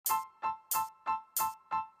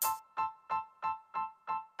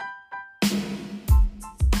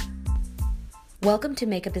Welcome to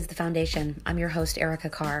Makeup is the Foundation. I'm your host, Erica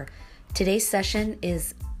Carr. Today's session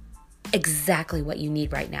is exactly what you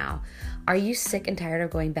need right now. Are you sick and tired of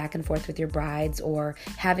going back and forth with your brides or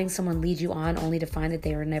having someone lead you on only to find that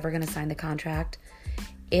they are never going to sign the contract?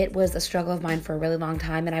 It was a struggle of mine for a really long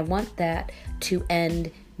time, and I want that to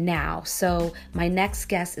end now. So my next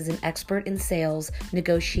guest is an expert in sales,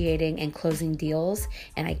 negotiating, and closing deals,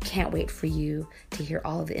 and I can't wait for you to hear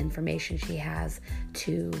all of the information she has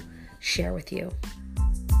to share with you.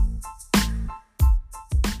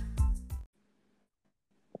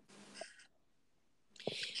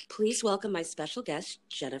 Please welcome my special guest,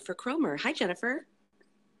 Jennifer Cromer. Hi, Jennifer.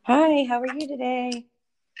 Hi, how are you today?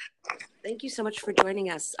 Thank you so much for joining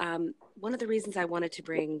us. One of the reasons I wanted to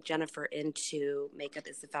bring Jennifer into Makeup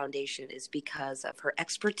is the Foundation is because of her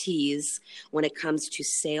expertise when it comes to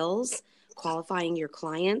sales, qualifying your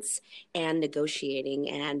clients, and negotiating.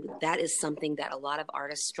 And that is something that a lot of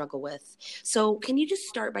artists struggle with. So can you just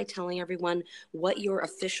start by telling everyone what your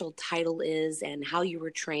official title is and how you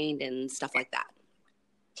were trained and stuff like that?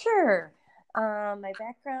 Sure. My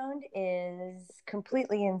background is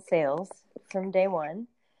completely in sales from day one.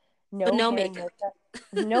 No makeup.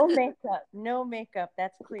 No makeup.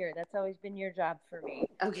 That's clear. That's always been your job for me.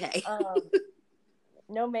 Okay.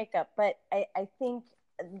 No makeup. But I think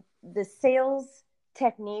the sales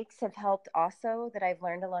techniques have helped also that I've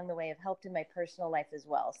learned along the way have helped in my personal life as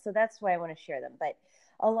well. So that's why I want to share them. But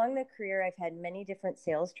along the career, I've had many different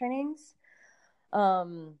sales trainings.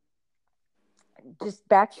 Just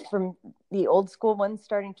back from the old school ones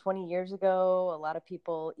starting 20 years ago, a lot of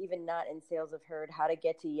people, even not in sales, have heard how to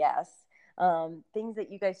get to yes. Things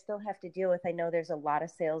that you guys still have to deal with. I know there's a lot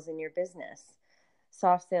of sales in your business,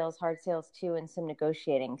 soft sales, hard sales too, and some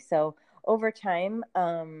negotiating. So over time,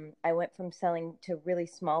 I went from selling to really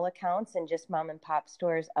small accounts and just mom and pop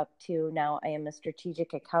stores up to now I am a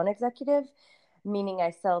strategic account executive, meaning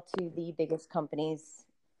I sell to the biggest companies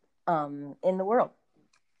in the world.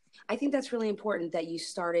 I think that's really important that you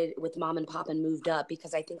started with mom and pop and moved up,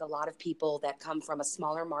 because I think a lot of people that come from a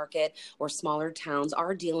smaller market or smaller towns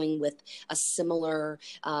are dealing with a similar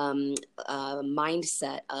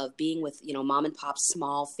mindset of being with, mom and pop,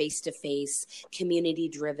 small, face-to-face,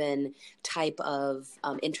 community-driven type of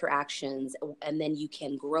interactions. And then you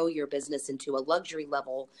can grow your business into a luxury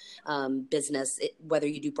level business, whether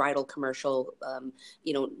you do bridal, commercial,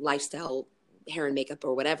 lifestyle, hair and makeup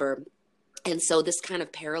or whatever. And so this kind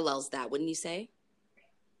of parallels that, wouldn't you say?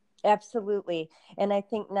 Absolutely. And I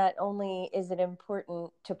think not only is it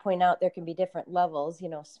important to point out there can be different levels,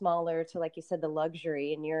 smaller to, like you said, the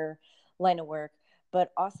luxury in your line of work,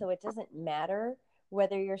 but also it doesn't matter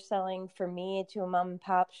whether you're selling for me to a mom and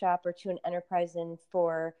pop shop or to an enterprise and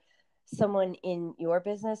for someone in your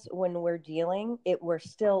business. When we're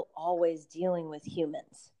still always dealing with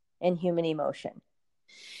humans and human emotion.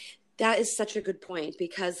 That is such a good point,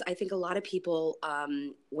 because I think a lot of people,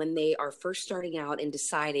 when they are first starting out and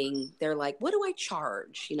deciding, they're like, what do I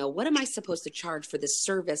charge? What am I supposed to charge for this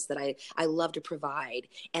service that I love to provide?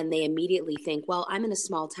 And they immediately think, well, I'm in a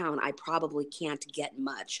small town. I probably can't get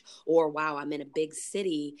much. Or, wow, I'm in a big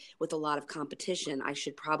city with a lot of competition. I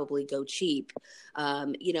should probably go cheap.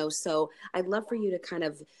 So I'd love for you to kind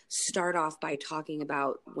of start off by talking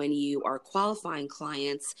about when you are qualifying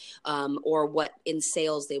clients, or what in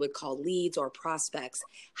sales they would call leads or prospects.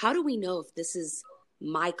 How do we know if this is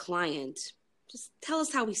my client? Just tell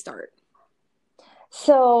us how we start.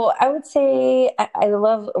 So I would say I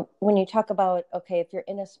love when you talk about, okay, if you're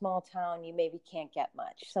in a small town, you maybe can't get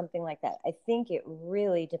much, something like that. I think it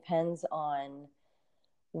really depends on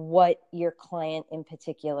what your client in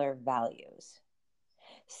particular values.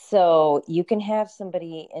 So you can have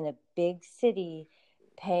somebody in a big city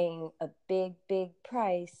paying a big, big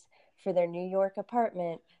price for their New York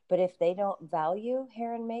apartment, but if they don't value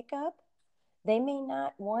hair and makeup, they may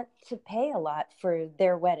not want to pay a lot for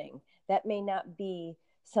their wedding. That may not be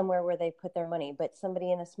somewhere where they put their money, but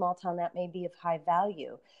somebody in a small town, that may be of high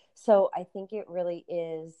value. So I think it really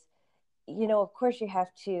is, of course you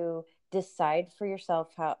have to decide for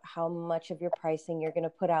yourself how much of your pricing you're going to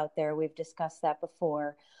put out there. We've discussed that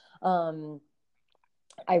before.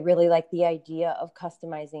 I really like the idea of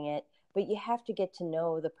customizing it, but you have to get to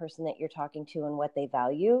know the person that you're talking to and what they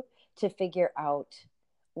value to figure out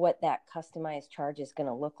what that customized charge is going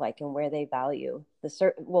to look like and where they value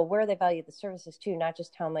where they value the services too, not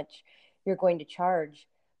just how much you're going to charge,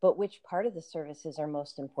 but which part of the services are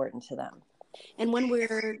most important to them. And when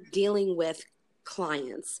we're dealing with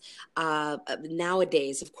clients.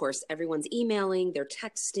 Nowadays, of course, everyone's emailing, they're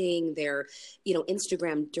texting, they're,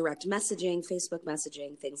 Instagram direct messaging, Facebook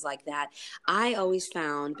messaging, things like that. I always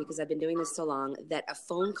found, because I've been doing this so long, that a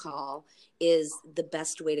phone call is the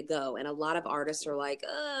best way to go. And a lot of artists are like,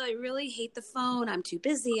 oh, I really hate the phone. I'm too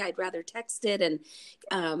busy. I'd rather text it. And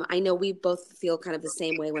I know we both feel kind of the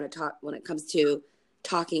same way when it comes to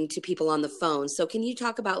talking to people on the phone. So can you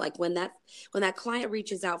talk about, like, when that client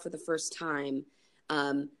reaches out for the first time,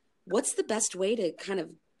 what's the best way to kind of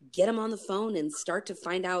get them on the phone and start to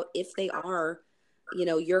find out if they are,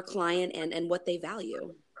 your client and what they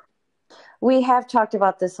value? We have talked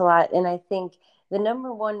about this a lot, and I think the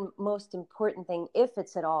number one most important thing, if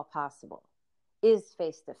it's at all possible, is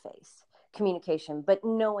face-to-face communication, but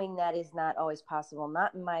knowing that is not always possible,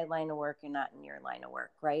 not in my line of work and not in your line of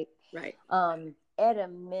work, right? Right. At a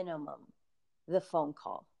minimum, the phone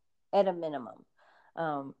call, at a minimum.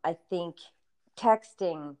 I think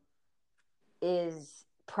texting is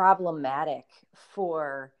problematic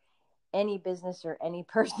for any business or any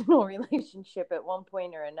personal relationship at one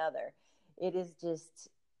point or another. It is just,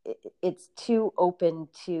 it's too open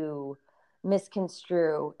to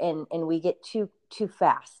misconstrue, and we get too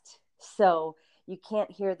fast. So you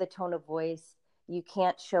can't hear the tone of voice, you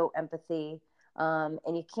can't show empathy,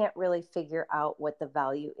 and you can't really figure out what the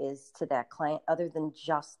value is to that client other than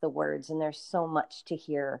just the words. And there's so much to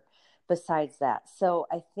hear besides that. So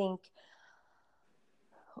I think,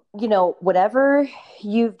 whatever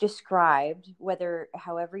you've described,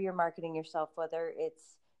 however you're marketing yourself, whether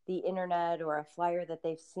it's the internet or a flyer that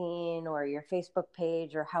they've seen or your Facebook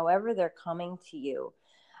page or however they're coming to you,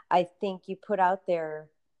 I think you put out there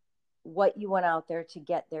what you want out there to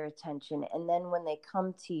get their attention. And then when they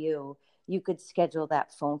come to you, you could schedule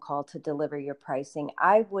that phone call to deliver your pricing.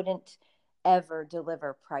 I wouldn't ever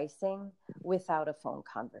deliver pricing without a phone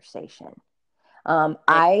conversation.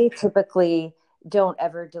 I typically don't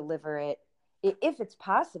ever deliver it, if it's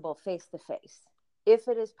possible, face to face. If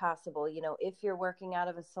it is possible, if you're working out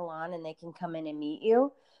of a salon and they can come in and meet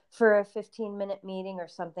you for a 15-minute meeting or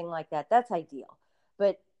something like that, that's ideal.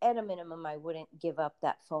 But at a minimum, I wouldn't give up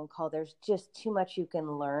that phone call. There's just too much you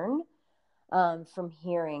can learn from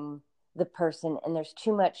hearing the person, and there's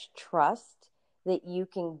too much trust that you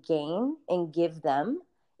can gain and give them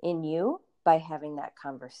in you by having that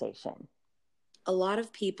conversation. A lot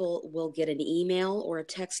of people will get an email or a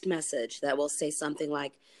text message that will say something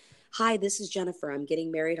like, hi, this is Jennifer. I'm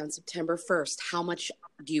getting married on September 1st. How much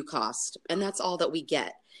do you cost? And that's all that we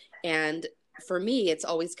get. And for me, it's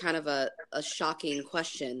always kind of a shocking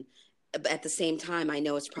question. At the same time, I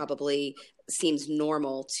know it's probably seems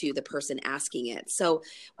normal to the person asking it. So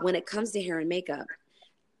when it comes to hair and makeup,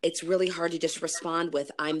 it's really hard to just respond with,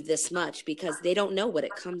 I'm this much, because they don't know what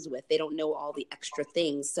it comes with. They don't know all the extra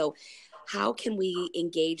things. So how can we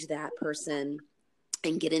engage that person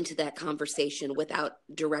and get into that conversation without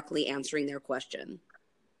directly answering their question?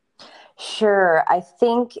 Sure. I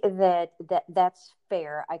think that's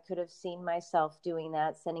fair. I could have seen myself doing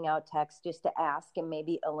that, sending out texts just to ask and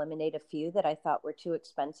maybe eliminate a few that I thought were too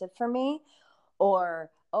expensive for me. Or,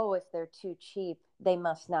 oh, if they're too cheap, they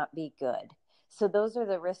must not be good. So those are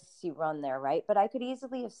the risks you run there, right? But I could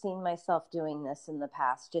easily have seen myself doing this in the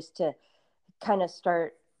past just to kind of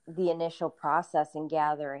start the initial process and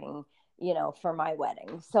gathering, for my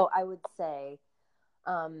wedding. So I would say,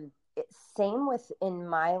 same within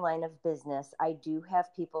my line of business, I do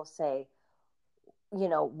have people say,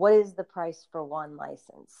 what is the price for one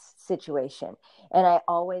license situation? And I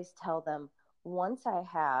always tell them, once I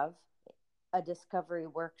have a discovery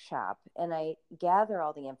workshop and I gather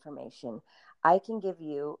all the information, I can give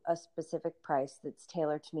you a specific price that's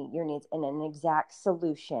tailored to meet your needs and an exact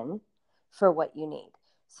solution for what you need.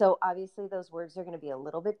 So obviously those words are going to be a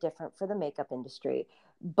little bit different for the makeup industry,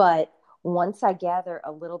 but once I gather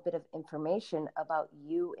a little bit of information about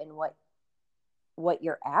you and what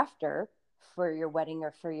you're after for your wedding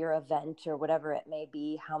or for your event or whatever it may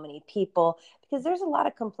be, how many people, because there's a lot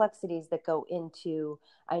of complexities that go into,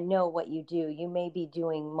 I know what you do. You may be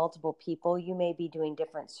doing multiple people. You may be doing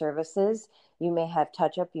different services. You may have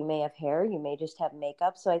touch-up. You may have hair. You may just have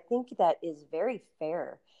makeup. So I think that is very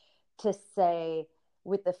fair to say,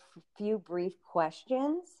 with a few brief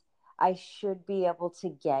questions, I should be able to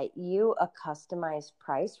get you a customized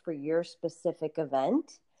price for your specific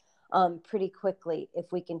event pretty quickly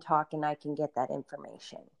if we can talk and I can get that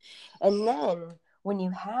information. And then when you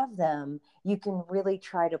have them, you can really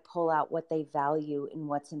try to pull out what they value and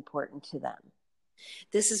what's important to them.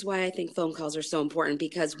 This is why I think phone calls are so important,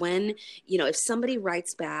 because when, if somebody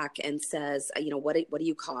writes back and says, what do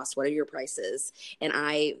you cost? What are your prices? And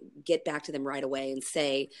I get back to them right away and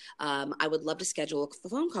say, I would love to schedule a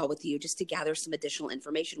phone call with you just to gather some additional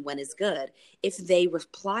information. When is good? If they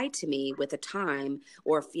reply to me with a time,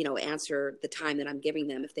 or if, answer the time that I'm giving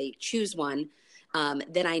them, if they choose one,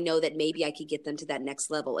 then I know that maybe I could get them to that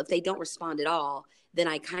next level. If they don't respond at all, then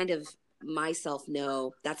I kind of myself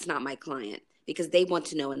know that's not my client, because they want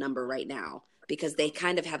to know a number right now, because they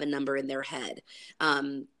kind of have a number in their head.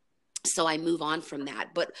 So I move on from that.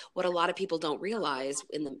 But what a lot of people don't realize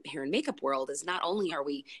in the hair and makeup world is not only are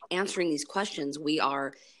we answering these questions, we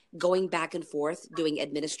are going back and forth doing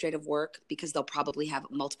administrative work, because they'll probably have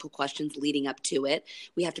multiple questions leading up to it.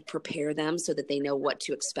 We have to prepare them so that they know what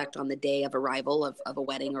to expect on the day of arrival of a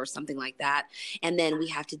wedding or something like that. And then we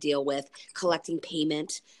have to deal with collecting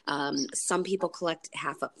payment. Some people collect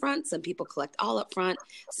half up front. Some people collect all up front.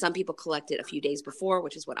 Some people collect it a few days before,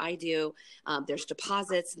 which is what I do. There's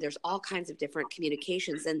deposits. There's all kinds of different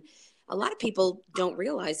communications. And a lot of people don't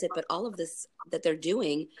realize it, but all of this that they're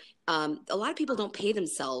doing, a lot of people don't pay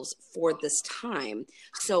themselves for this time.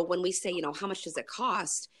 So when we say, how much does it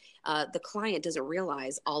cost? The client doesn't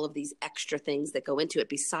realize all of these extra things that go into it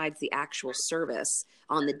besides the actual service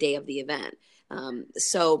on the day of the event.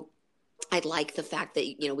 So I like the fact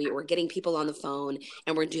that, we're getting people on the phone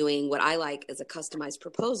and we're doing what I like as a customized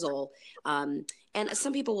proposal. And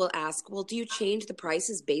some people will ask, well, do you change the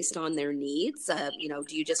prices based on their needs?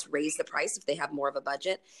 Do you just raise the price if they have more of a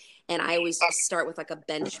budget? And I always start with like a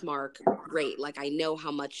benchmark rate. Like, I know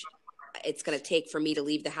how much it's going to take for me to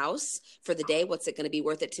leave the house for the day. What's it going to be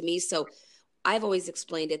worth it to me? So I've always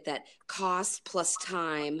explained it that cost plus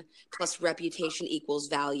time plus reputation equals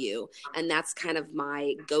value. And that's kind of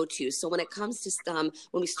my go-to. So when it comes to,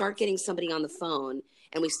 when we start getting somebody on the phone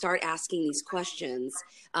and we start asking these questions,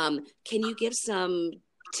 can you give some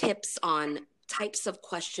tips on types of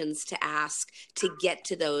questions to ask to get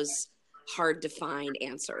to those hard to find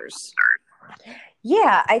answers?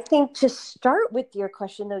 Yeah, I think to start with your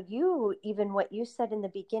question, though, even what you said in the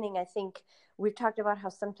beginning, I think we've talked about how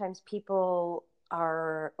sometimes people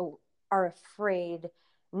are afraid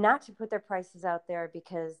not to put their prices out there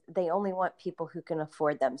because they only want people who can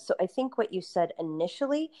afford them. So I think what you said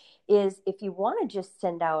initially is, if you want to just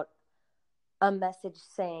send out a message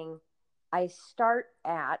saying, I start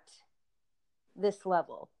at this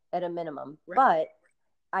level at a minimum, right, but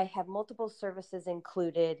I have multiple services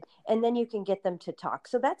included, and then you can get them to talk.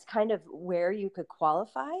 So that's kind of where you could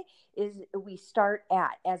qualify, is we start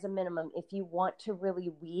at, as a minimum, if you want to really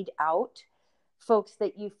weed out folks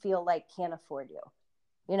that you feel like can't afford you.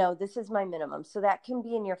 This is my minimum. So that can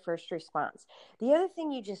be in your first response. The other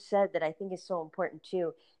thing you just said that I think is so important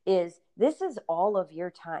too is, this is all of your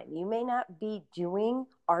time. You may not be doing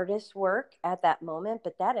artist work at that moment,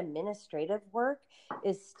 but that administrative work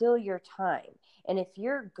is still your time. And if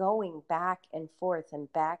you're going back and forth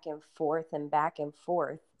and back and forth and back and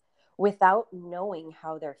forth without knowing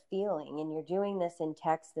how they're feeling, and you're doing this in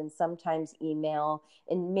text and sometimes email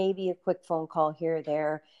and maybe a quick phone call here or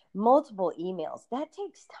there, multiple emails, that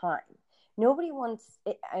takes time. Nobody wants,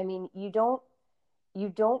 you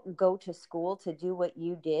don't go to school to do what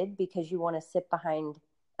you did because you want to sit behind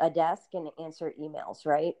a desk and answer emails,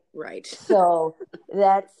 right? Right. So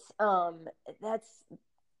that's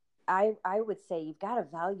I would say you've got to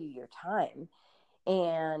value your time.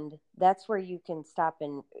 And that's where you can stop.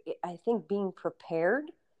 And I think being prepared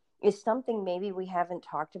is something maybe we haven't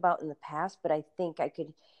talked about in the past, but I think I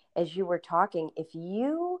could, as you were talking,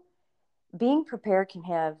 being prepared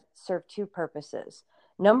can serve two purposes.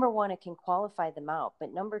 Number one, it can qualify them out,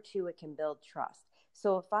 but number two, it can build trust.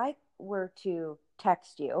 So if I were to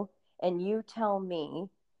text you and you tell me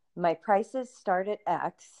my prices start at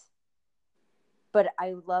X, but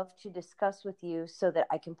I love to discuss with you so that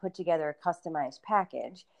I can put together a customized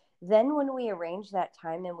package. Then when we arrange that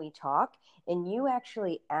time and we talk, and you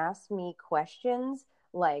actually ask me questions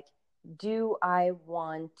like, do I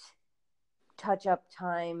want touch-up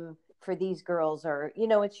time for these girls? Or,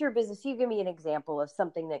 it's your business. You give me an example of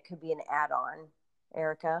something that could be an add-on,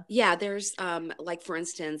 Erica. Yeah, there's like, for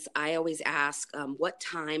instance, I always ask, what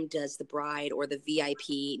time does the bride or the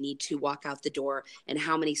VIP need to walk out the door, and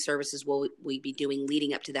how many services will we be doing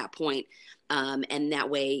leading up to that point? And that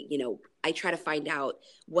way, I try to find out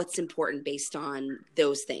what's important based on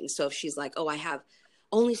those things. So if she's like, oh, I have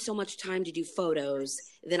only so much time to do photos,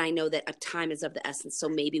 then I know that a time is of the essence. So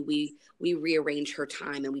maybe we rearrange her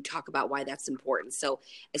time and we talk about why that's important. So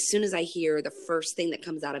as soon as I hear the first thing that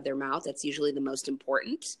comes out of their mouth, that's usually the most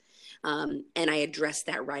important. And I address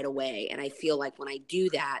that right away. And I feel like when I do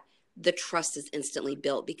that, the trust is instantly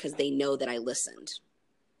built because they know that I listened.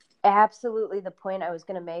 Absolutely the point I was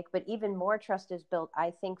going to make, but even more trust is built,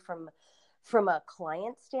 I think, from a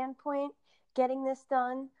client standpoint, getting this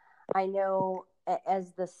done. I know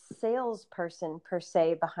as the salesperson per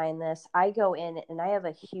se behind this, I go in and I have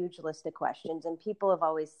a huge list of questions, and people have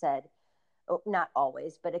always said, oh, not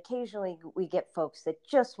always, but occasionally we get folks that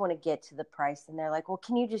just want to get to the price, and they're like, well,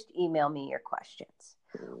 can you just email me your questions?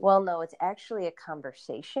 Well, no, it's actually a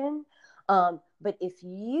conversation. But if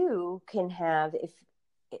you can have, if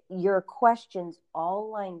your questions all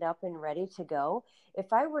lined up and ready to go,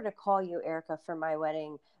 if I were to call you, Erica, for my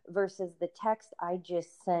wedding versus the text I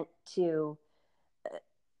just sent to,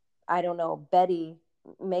 I don't know, Betty,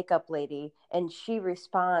 makeup lady, and she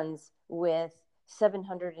responds with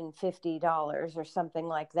 $750 or something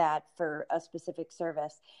like that for a specific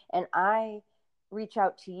service, and I reach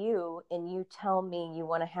out to you and you tell me you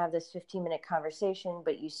want to have this 15-minute conversation,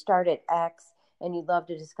 but you start at X and you'd love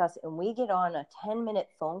to discuss, and we get on a 10-minute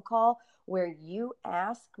phone call where you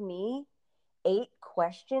ask me 8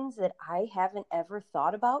 questions that I haven't ever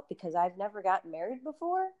thought about because I've never gotten married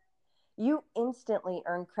before, you instantly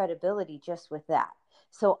earn credibility just with that.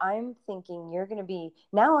 So I'm thinking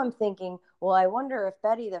I'm thinking, well, I wonder if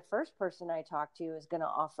Betty, the first person I talked to, is going to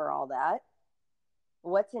offer all that.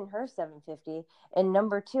 What's in her 750? And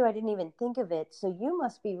number two, I didn't even think of it. So you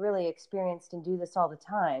must be really experienced and do this all the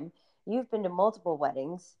time. You've been to multiple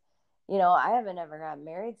weddings. I haven't ever gotten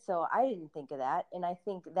married, so I didn't think of that. And I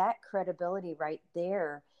think that credibility right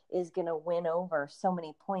there is going to win over so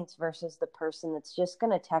many points versus the person that's just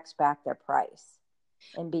going to text back their price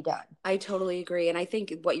and be done. I totally agree. And I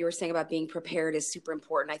think what you were saying about being prepared is super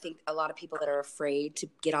important. I think a lot of people that are afraid to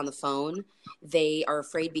get on the phone, they are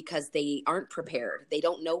afraid because they aren't prepared. They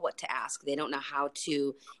don't know what to ask. They don't know how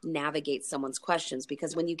to navigate someone's questions,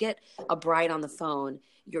 because when you get a bride on the phone,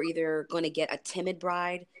 you're either going to get a timid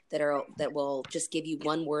bride that will just give you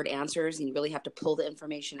one word answers and you really have to pull the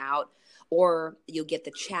information out, or you'll get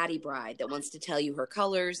the chatty bride that wants to tell you her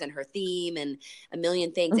colors and her theme and a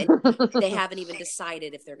million things, and they haven't even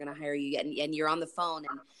decided if they're going to hire you yet, and you're on the phone.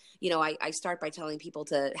 And I start by telling people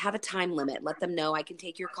to have a time limit. Let them know I can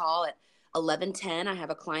take your call at 11:10. I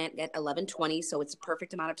have a client at 11:20, so it's a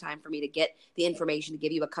perfect amount of time for me to get the information to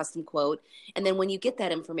give you a custom quote. And then when you get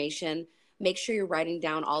that information, make sure you're writing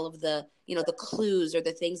down all of the the clues or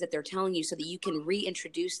the things that they're telling you, so that you can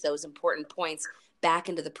reintroduce those important points back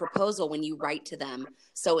into the proposal when you write to them.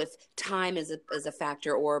 So if time is a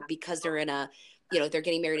factor, or because they're in a they're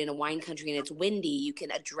getting married in a wine country and it's windy, you can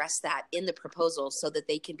address that in the proposal so that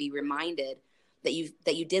they can be reminded that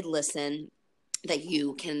you did listen, that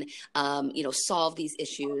you can solve these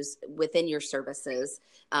issues within your services.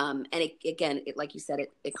 And like you said,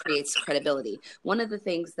 it creates credibility. One of the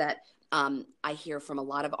things that I hear from a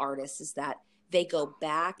lot of artists is that they go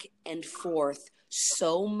back and forth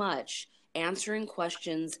so much, answering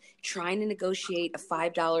questions, trying to negotiate a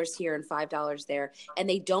 $5 here and $5 there, and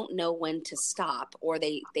they don't know when to stop, or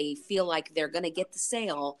they feel like they're going to get the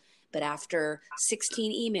sale, but after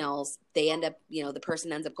 16 emails, they end up, the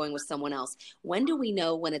person ends up going with someone else. When do we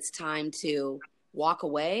know when it's time to walk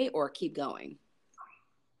away or keep going?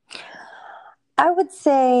 I would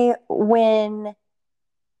say when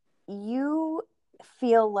you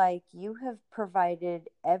feel like you have provided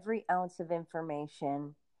every ounce of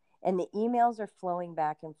information and the emails are flowing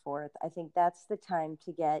back and forth, I think that's the time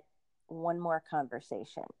to get one more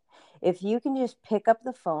conversation. If you can just pick up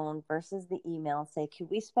the phone versus the email and say, could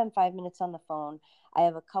we spend 5 minutes on the phone? I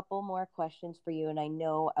have a couple more questions for you, and I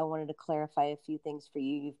know I wanted to clarify a few things for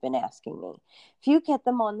you you've been asking me. If you get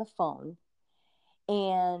them on the phone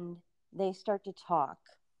and they start to talk,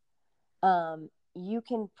 you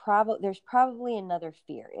can there's probably another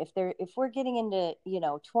fear. If we're getting into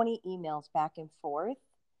 20 emails back and forth,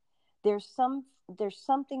 there's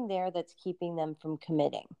something there that's keeping them from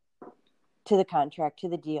committing to the contract, to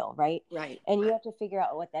the deal, right? Right. And you have to figure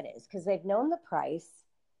out what that is, because they've known the price.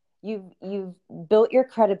 You've built your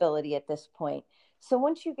credibility at this point. So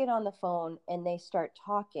once you get on the phone and they start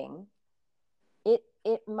talking,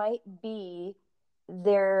 it might be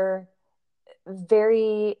there's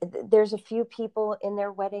a few people in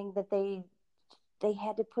their wedding that they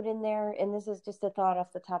had to put in there, and this is just a thought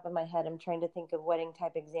off the top of my head. I'm trying to think of wedding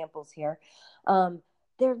type examples here.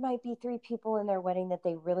 There might be 3 people in their wedding that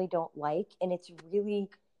they really don't like, and it's really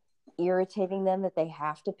irritating them that they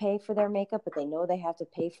have to pay for their makeup, but they know they have to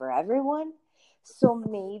pay for everyone. So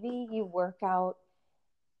maybe you work out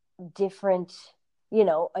different,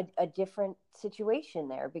 a different situation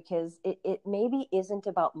there, because it maybe isn't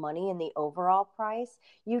about money and the overall price.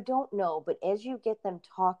 You don't know, but as you get them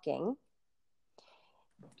talking,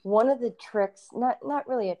 one of the tricks, not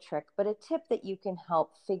really a trick, but a tip that you can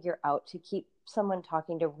help figure out to keep someone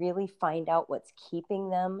talking, to really find out what's keeping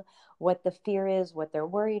them, what the fear is, what they're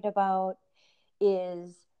worried about,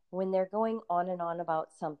 is when they're going on and on about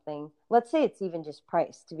something. Let's say it's even just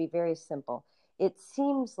price, to be very simple. It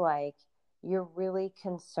seems like you're really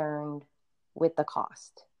concerned with the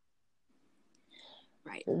cost.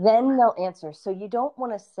 Right. Then they'll answer. So you don't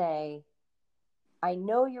want to say, I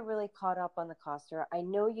know you're really caught up on the cost, or I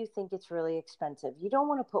know you think it's really expensive. You don't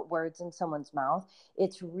want to put words in someone's mouth.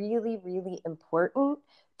 It's really, really important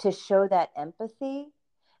to show that empathy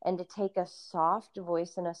and to take a soft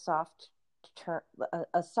voice and a soft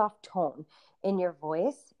tone in your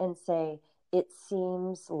voice and say, it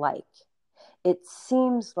seems like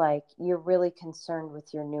you're really concerned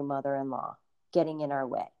with your new mother-in-law getting in our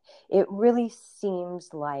way. It really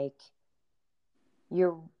seems like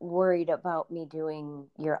you're worried about me doing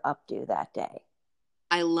your updo that day.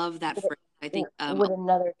 I love that phrase. I think would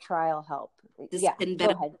another trial help? This Yeah, can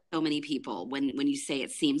benefit so many people when you say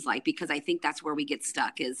it seems like, because I think that's where we get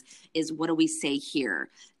stuck is what do we say here?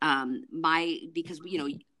 Because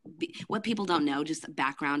what people don't know, just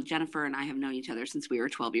background, Jennifer and I have known each other since we were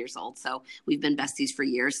 12 years old. So we've been besties for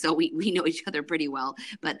years. So we know each other pretty well.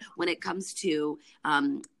 But when it comes to,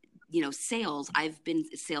 sales, I've been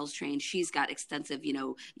sales trained. She's got extensive,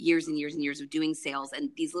 years and years and years of doing sales. And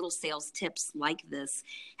these little sales tips like this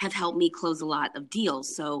have helped me close a lot of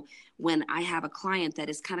deals. So when I have a client that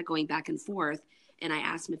is kind of going back and forth and I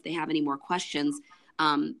ask them if they have any more questions,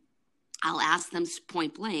 I'll ask them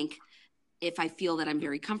point blank, if I feel that I'm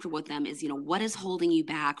very comfortable with them, is, what is holding you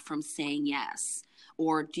back from saying yes?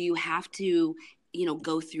 Or do you have to,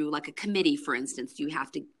 go through like a committee, for instance? Do you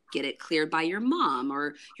have to get it cleared by your mom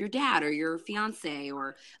or your dad or your fiance,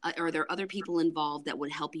 or are there other people involved that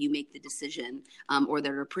would help you make the decision, or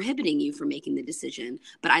that are prohibiting you from making the decision?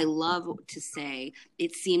 But I love to say,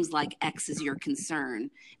 it seems like X is your concern.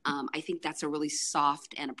 I think that's a really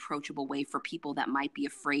soft and approachable way for people that might be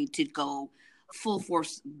afraid to go full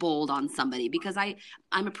force bold on somebody, because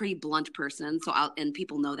I'm a pretty blunt person. So and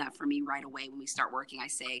people know that for me right away. When we start working, I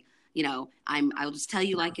say, I'll just tell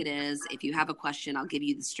you like it is. If you have a question, I'll give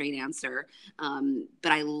you the straight answer.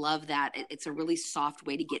 But I love that. It's a really soft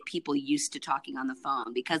way to get people used to talking on the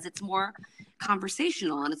phone, because it's more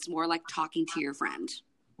conversational and it's more like talking to your friend.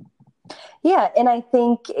 Yeah. And I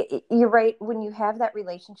think you're right. When you have that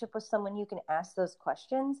relationship with someone, you can ask those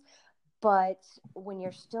questions. But when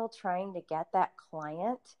you're still trying to get that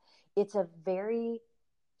client, it's a very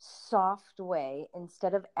soft way,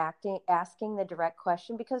 instead of asking the direct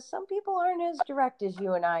question, because some people aren't as direct as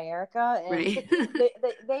you and I, Erica, and right.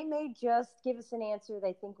 they may just give us an answer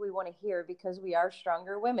they think we want to hear because we are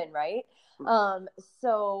stronger women, right?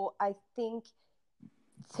 So I think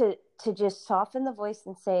to just soften the voice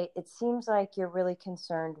and say, it seems like you're really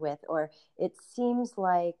concerned with, or it seems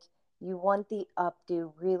like you want the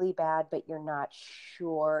updo really bad, but you're not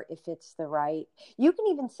sure if it's the right. You can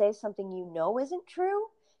even say something isn't true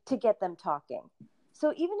to get them talking.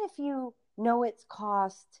 So even if you know it's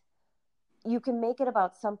cost, you can make it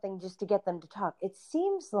about something just to get them to talk. It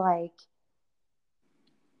seems like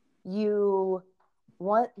you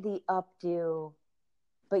want the updo,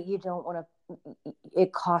 but you don't want to,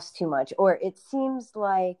 it costs too much. Or it seems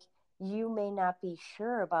like you may not be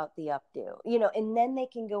sure about the updo, and then they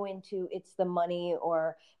can go into, it's the money,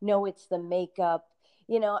 or no, it's the makeup.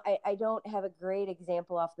 I don't have a great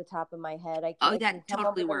example off the top of my head. I that can come totally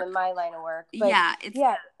up with works in my line of work. But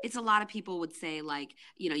it's a lot of people would say, like,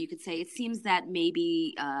 you could say, it seems that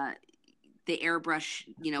maybe the airbrush,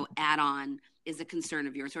 add-on is a concern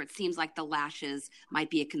of yours, or it seems like the lashes might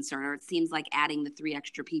be a concern, or it seems like adding the 3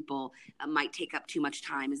 extra people might take up too much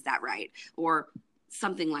time. Is that right? Or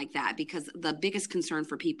something like that, because the biggest concern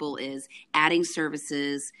for people is adding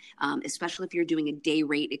services, especially if you're doing a day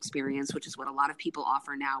rate experience, which is what a lot of people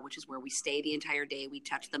offer now, which is where we stay the entire day. We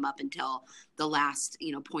touch them up until the last,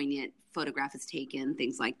 poignant photograph is taken,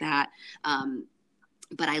 things like that.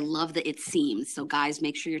 But I love that it seems. So guys,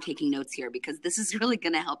 make sure you're taking notes here, because this is really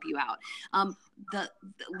going to help you out. The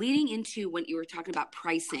leading into when you were talking about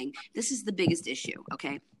pricing, this is the biggest issue.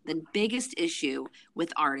 Okay. The biggest issue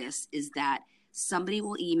with artists is that somebody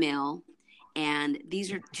will email, and these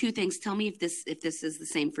are 2 things. Tell me if this is the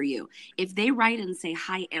same for you. If they write and say,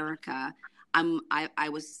 "Hi, Erica, I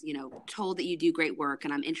was, told that you do great work,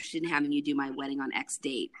 and I'm interested in having you do my wedding on X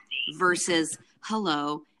date," versus,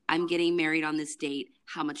 "Hello, I'm getting married on this date.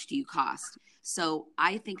 How much do you cost?" So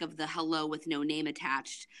I think of the hello with no name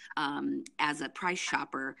attached as a price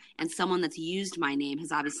shopper, and someone that's used my name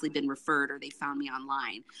has obviously been referred, or they found me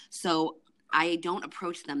online. So I don't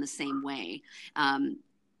approach them the same way.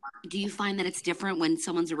 Do you find that it's different when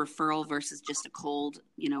someone's a referral versus just a cold,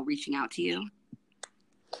 reaching out to you?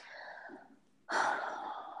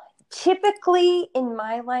 Typically, in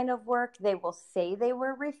my line of work, they will say they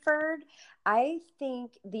were referred. I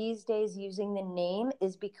think these days using the name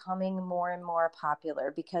is becoming more and more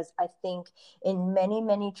popular because I think in many,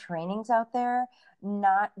 many trainings out there,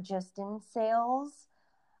 not just in sales,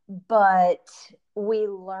 but we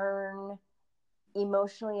learn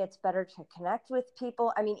emotionally it's better to connect with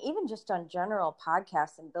people. I mean, even just on general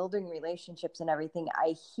podcasts and building relationships and everything,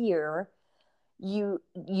 I hear you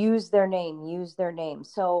use their name.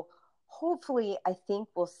 So hopefully I think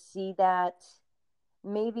we'll see that.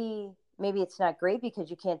 Maybe it's not great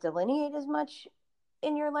because you can't delineate as much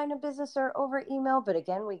in your line of business or over email. But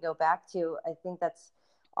again, we go back to, I think that's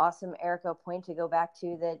awesome, Erica, point to go back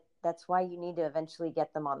to that. That's why you need to eventually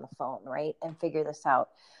get them on the phone, right? And figure this out.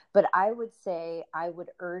 But I would say I would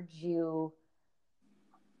urge you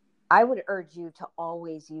to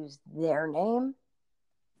always use their name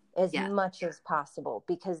as Yes. much as possible,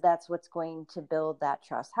 because that's what's going to build that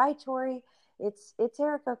trust. Hi, Tori. It's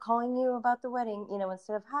Erica calling you about the wedding,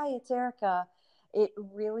 instead of, hi, it's Erica. It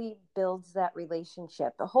really builds that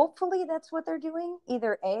relationship. Hopefully that's what they're doing.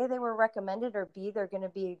 Either A, they were recommended, or B, they're going to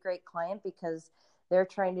be a great client because they're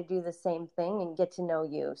trying to do the same thing and get to know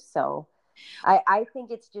you. So I think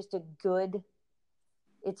it's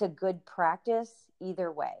a good practice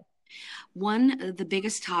either way. One of the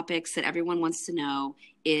biggest topics that everyone wants to know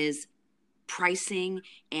is pricing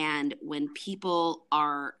and when people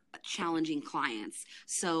are challenging clients.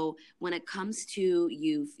 So when it comes to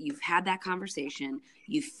you've had that conversation,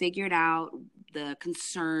 you've figured out the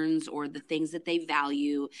concerns or the things that they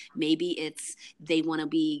value. Maybe it's they want to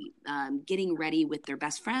be getting ready with their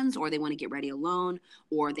best friends, or they want to get ready alone,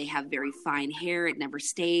 or they have very fine hair, it never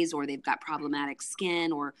stays, or they've got problematic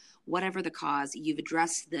skin, or whatever the cause. You've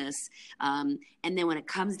addressed this. And then when it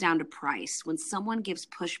comes down to price, when someone gives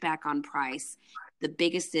pushback on price, the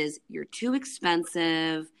biggest is you're too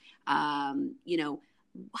expensive.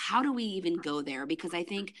 How do we even go there? Because I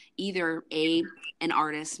think either an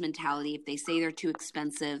artist mentality, if they say they're too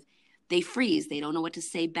expensive, they freeze. They don't know what to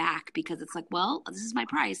say back because it's like, well, this is my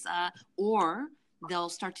price. Or they'll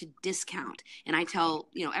start to discount. And I tell,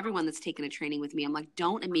 everyone that's taken a training with me, I'm like,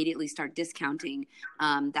 don't immediately start discounting.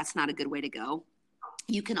 That's not a good way to go.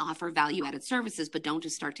 You can offer value added services, but don't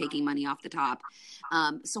just start taking money off the top.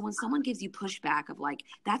 So when someone gives you pushback of like,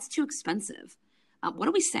 that's too expensive, what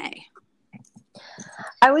do we say?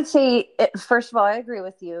 I would say, first of all, I agree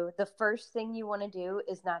with you. The first thing you want to do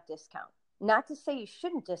is not discount. Not to say you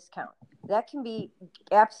shouldn't discount. That can be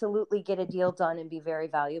absolutely get a deal done and be very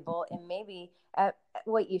valuable, and maybe at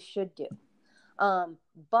what you should do.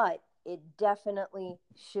 But it definitely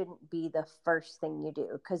shouldn't be the first thing you do,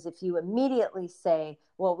 because if you immediately say,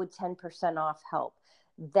 well, would 10% off help?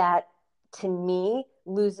 That, to me,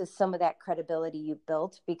 loses some of that credibility you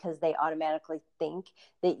built, because they automatically think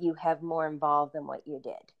that you have more involved than what you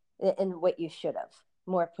did and what you should have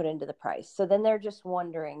more put into the price. So then they're just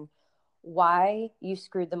wondering why you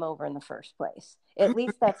screwed them over in the first place. At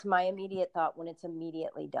least that's my immediate thought when it's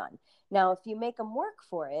immediately done. Now, if you make them work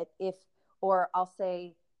for it, or I'll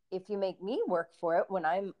say, if you make me work for it when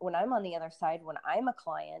I'm on the other side, when I'm a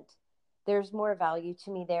client, there's more value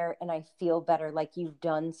to me there, and I feel better, like you've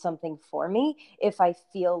done something for me, if I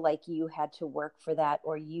feel like you had to work for that,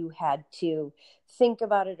 or you had to think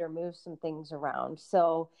about it or move some things around.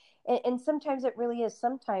 So, and sometimes it really is.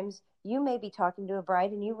 Sometimes you may be talking to a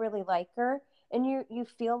bride and you really like her, and you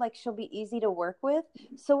feel like she'll be easy to work with,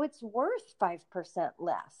 so it's worth 5%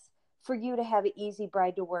 less for you to have an easy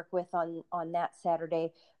bride to work with on that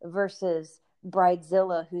Saturday versus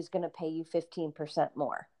Bridezilla, who's going to pay you 15%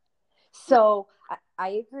 more. So I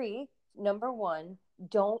agree. Number one,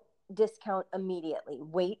 don't discount immediately.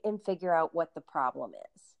 Wait and figure out what the problem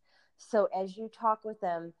is. So as you talk with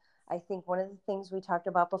them, I think one of the things we talked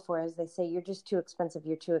about before is they say, you're just too expensive.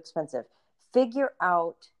 You're too expensive. Figure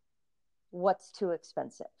out what's too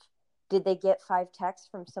expensive. Did they get 5 texts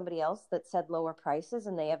from somebody else that said lower prices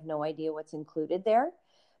and they have no idea what's included there?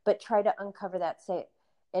 But try to uncover that.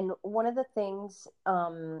 And one of the things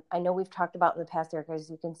I know we've talked about in the past, Erica, is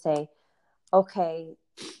you can say, okay,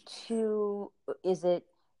 is it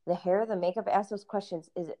the hair, the makeup? Ask those questions.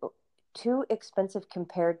 Is it too expensive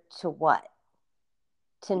compared to what?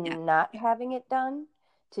 To not having it done,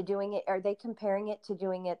 to doing it? Are they comparing it to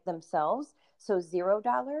doing it themselves? So $0,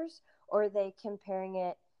 or are they comparing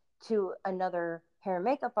it to another hair and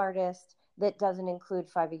makeup artist that doesn't include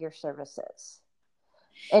 5 of your services?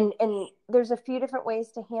 And there's a few different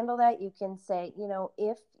ways to handle that. You can say,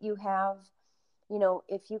 if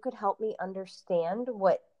you could help me understand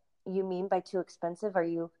what you mean by too expensive? Are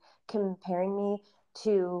you comparing me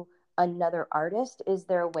to another artist? Is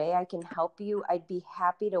there a way I can help you? I'd be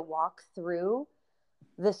happy to walk through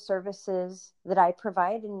the services that I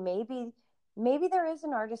provide, and maybe there is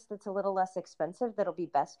an artist that's a little less expensive that'll be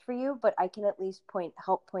best for you, but I can at least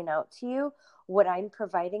help point out to you what I'm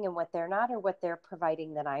providing and what they're not, or what they're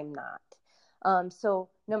providing that I'm not. So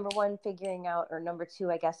number one, figuring out, or number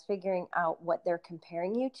two, I guess, figuring out what they're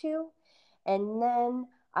comparing you to. And then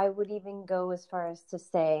I would even go as far as to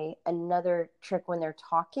say another trick when they're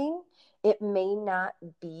talking, it may not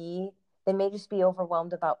be, they may just be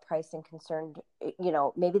overwhelmed about price and concerned,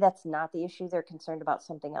 maybe that's not the issue. They're concerned about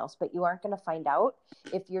something else, but you aren't going to find out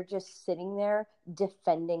if you're just sitting there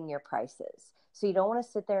defending your prices. So you don't want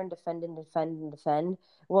to sit there and defend and defend and defend.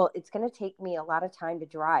 Well, it's going to take me a lot of time to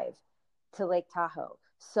drive to Lake Tahoe.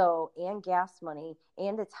 So, and gas money,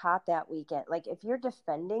 and it's hot that weekend. Like, if you're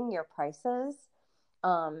defending your prices,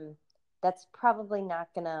 that's probably not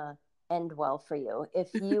going to end well for you.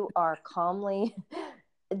 If you are calmly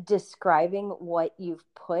describing what you've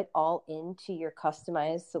put all into your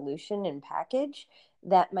customized solution and package,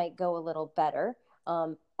 that might go a little better.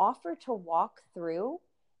 Offer to walk through,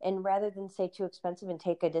 and rather than say too expensive and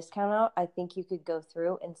take a discount out, I think you could go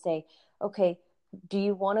through and say, okay, do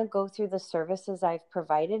you want to go through the services I've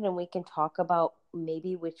provided, and we can talk about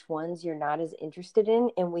maybe which ones you're not as interested in,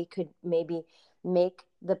 and we could maybe make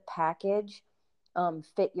the package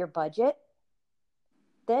fit your budget.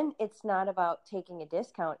 Then it's not about taking a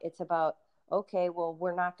discount. It's about, okay, well,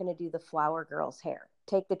 we're not going to do the flower girl's hair.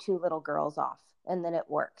 Take the two little girls off, and then it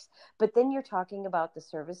works. But then you're talking about the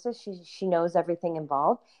services. She knows everything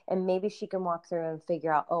involved, and maybe she can walk through and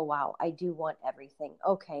figure out, oh, wow, I do want everything.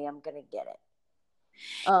 Okay, I'm going to get it.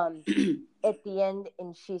 At the end,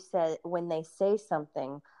 and she said, when they say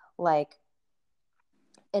something like,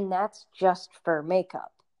 and that's just for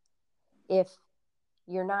makeup, if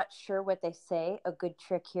you're not sure what they say, a good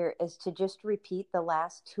trick here is to just repeat the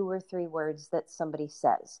last 2 or 3 words that somebody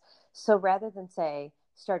says. So rather than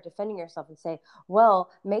start defending yourself and say, well,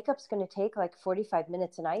 makeup's going to take like 45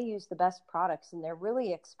 minutes and I use the best products and they're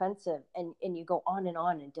really expensive, and you go on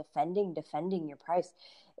and defending your price.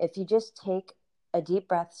 If you just take a deep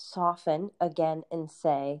breath, soften again, and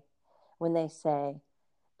say, when they say,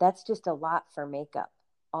 that's just a lot for makeup,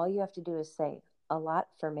 all you have to do is say, a lot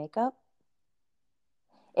for makeup,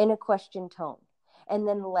 in a question tone, and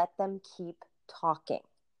then let them keep talking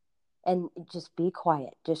and just be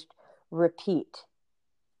quiet. Just repeat,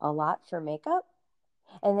 a lot for makeup.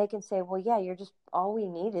 And they can say, well, yeah, all we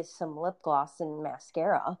need is some lip gloss and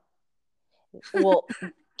mascara. Well,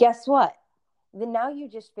 guess what? Then now you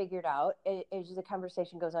just figured out, as the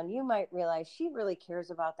conversation goes on, you might realize she really cares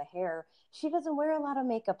about the hair. She doesn't wear a lot of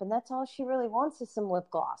makeup, and that's all she really wants is some lip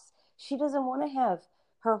gloss. She doesn't want to have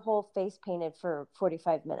her whole face painted for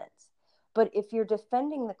 45 minutes. But if you're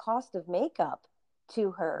defending the cost of makeup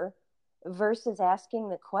to her versus asking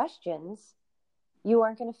the questions, you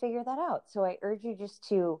aren't going to figure that out. So I urge you just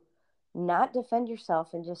to not defend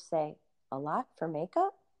yourself and just say, a lot for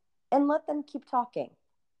makeup, and let them keep talking.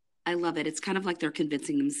 I love it. It's kind of like they're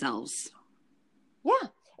convincing themselves. Yeah.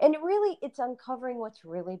 And really, it's uncovering what's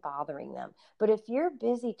really bothering them. But if you're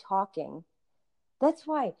busy talking, that's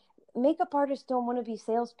why makeup artists don't want to be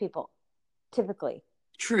salespeople, typically.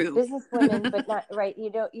 True. Business women, but not right.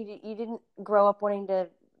 You didn't grow up wanting to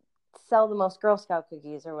sell the most Girl Scout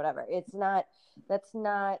cookies or whatever. That's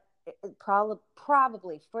not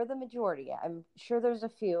probably for the majority. I'm sure there's a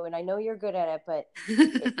few, and I know you're good at it, but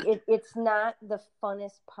it's not the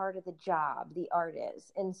funnest part of the job. The art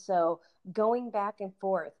is. And so going back and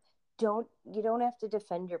forth, you don't have to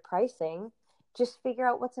defend your pricing. Just figure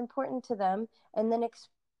out what's important to them, and then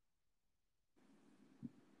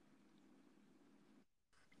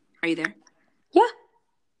Are you there? Yeah.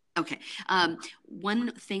 Okay.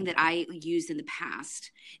 One thing that I used in the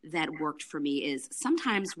past that worked for me is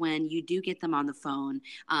sometimes when you do get them on the phone,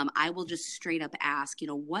 I will just straight up ask,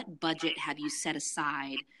 what budget have you set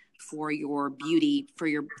aside for your beauty, for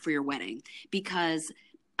your wedding? Because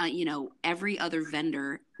every other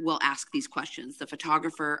vendor will ask these questions. The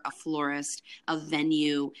photographer, a florist, a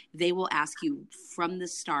venue, they will ask you from the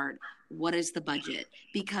start, what is the budget?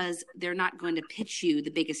 Because they're not going to pitch you the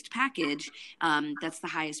biggest package that's the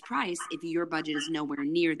highest price if your budget is nowhere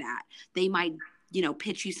near that. They might,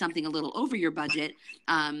 pitch you something a little over your budget,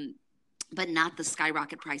 but not the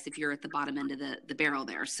skyrocket price if you're at the bottom end of the barrel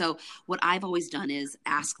there. So what I've always done is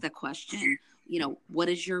ask the question, what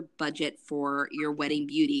is your budget for your wedding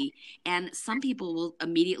beauty? And some people will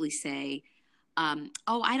immediately say,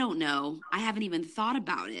 oh, I don't know. I haven't even thought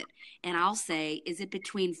about it. And I'll say, is it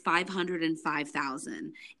between 500 and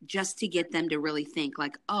 5,000? Just to get them to really think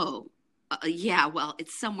like, oh, yeah, well,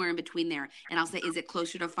 it's somewhere in between there. And I'll say, is it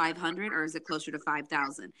closer to 500 or is it closer to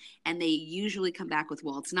 5,000? And they usually come back with,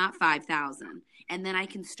 well, it's not 5,000. And then I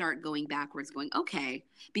can start going backwards going, okay,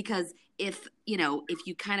 because if, if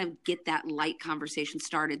you kind of get that light conversation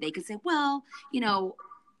started, they could say, well,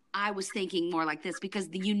 I was thinking more like this because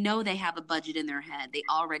they have a budget in their head. They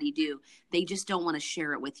already do. They just don't want to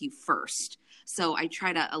share it with you first. So I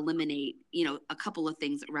try to eliminate, a couple of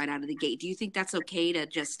things right out of the gate. Do you think that's okay to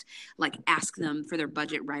just like ask them for their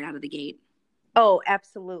budget right out of the gate? Oh,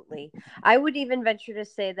 absolutely. I would even venture to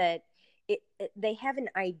say that they have an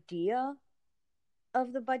idea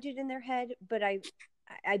of the budget in their head, but I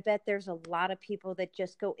bet there's a lot of people that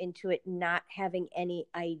just go into it not having any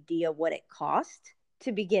idea what it cost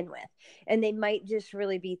to begin with. And they might just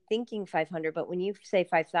really be thinking 500, but when you say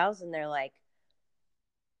 5,000, they're like,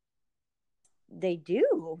 they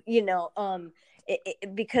do,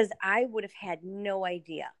 because I would have had no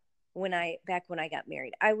idea back when I got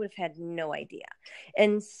married. I would have had no idea.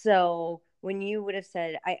 And so when you would have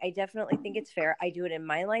said, I definitely think it's fair. I do it in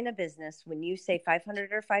my line of business. When you say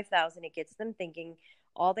 500 or 5,000, it gets them thinking.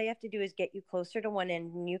 All they have to do is get you closer to one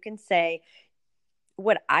end, and you can say,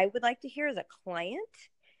 what I would like to hear as a client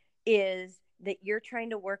is that you're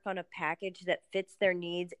trying to work on a package that fits their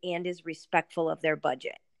needs and is respectful of their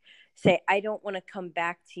budget. Say, I don't want to come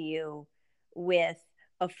back to you with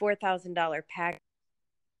a $4,000 package.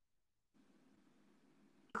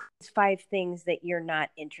 5 things that you're not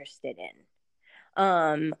interested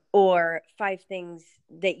in, or 5 things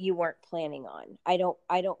that you weren't planning on. I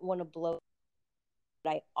don't want to blow.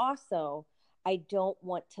 But I don't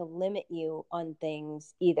want to limit you on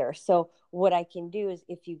things either. So what I can do is,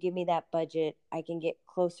 if you give me that budget, I can get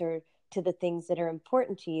closer to the things that are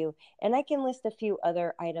important to you. And I can list a few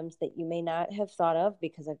other items that you may not have thought of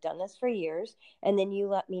because I've done this for years. And then you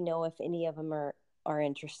let me know if any of them are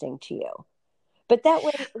interesting to you. But that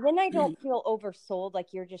way, then I don't feel oversold,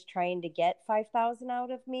 like you're just trying to get 5,000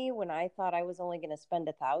 out of me when I thought I was only going to spend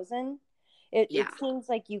 1,000. It seems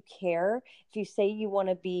like you care. If you say you want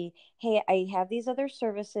to be, hey, I have these other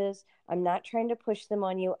services. I'm not trying to push them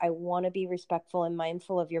on you. I want to be respectful and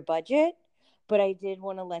mindful of your budget, but I did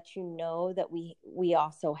want to let you know that we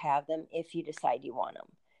also have them if you decide you want them.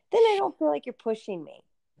 Then I don't feel like you're pushing me.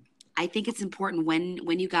 I think it's important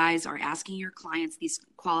when you guys are asking your clients these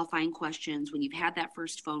qualifying questions, when you've had that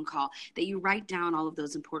first phone call, that you write down all of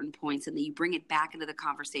those important points and that you bring it back into the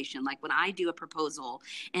conversation. Like when I do a proposal,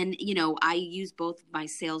 and I use both my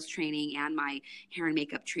sales training and my hair and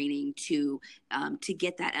makeup training to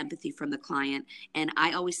get that empathy from the client. And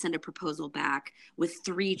I always send a proposal back with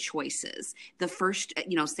 3 choices. The first,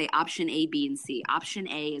 say option A, B, and C. Option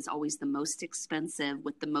A is always the most expensive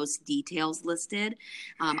with the most details listed.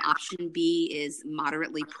 Option B is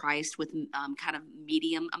moderately priced with kind of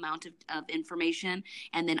medium amount of information.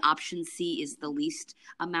 And then option C is the least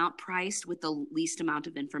amount priced with the least amount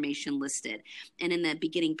of information listed. And in the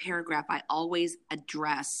beginning paragraph, I always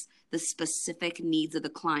address the specific needs of the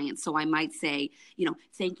client. So I might say,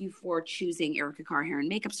 thank you for choosing Erica Carr Hair and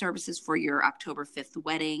Makeup Services for your October 5th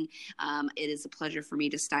wedding. It is a pleasure for me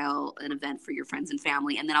to style an event for your friends and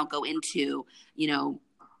family. And then I'll go into,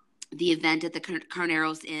 the event at the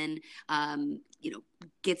Carneros Inn,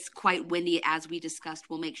 gets quite windy, as we discussed.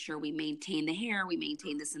 We'll make sure we maintain the hair, we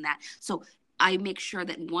maintain this and that. So I make sure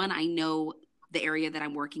that, one, I know the area that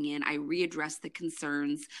I'm working in. I readdress the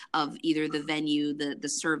concerns of either the venue, the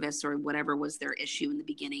service, or whatever was their issue in the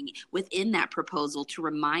beginning within that proposal to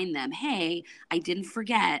remind them, hey, I didn't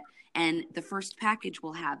forget. And the first package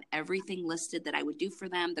will have everything listed that I would do for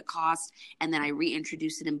them, the cost, and then I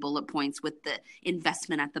reintroduce it in bullet points with the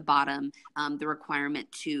investment at the bottom, the requirement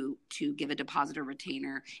to give a deposit or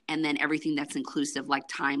retainer, and then everything that's inclusive, like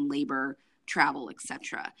time, labor, travel,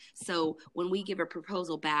 etc. So when we give a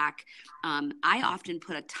proposal back, I often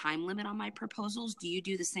put a time limit on my proposals. Do you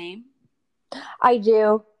do the same? I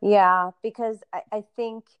do, yeah, because I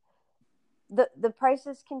think the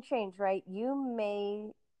prices can change, right? You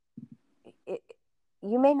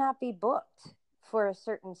may not be booked for a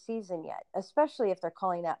certain season yet, especially if they're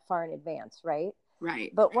calling that far in advance, right?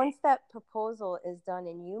 Right. But once that proposal is done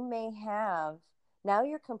and you may have, now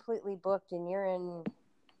you're completely booked and you're in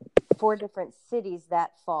 4 different cities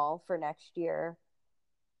that fall for next year,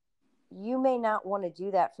 you may not want to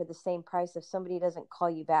do that for the same price if somebody doesn't call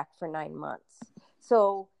you back for 9 months.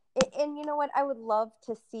 So, and you know what? I would love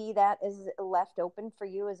to see that as left open for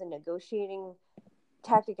you as a negotiating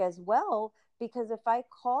tactic as well. Because if I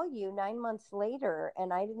call you 9 months later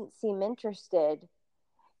and I didn't seem interested,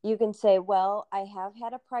 you can say, well, I have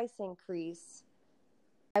had a price increase.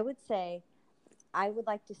 I would say I would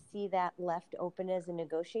like to see that left open as a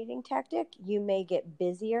negotiating tactic. You may get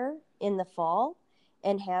busier in the fall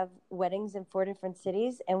and have weddings in 4 different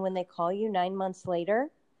cities. And when they call you 9 months later,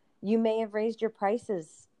 you may have raised your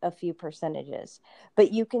prices a few percentages,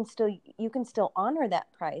 but you can still honor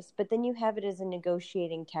that price. But then you have it as a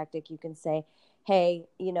negotiating tactic. You can say, hey,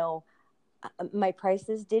 my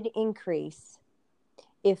prices did increase.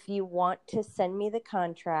 If you want to send me the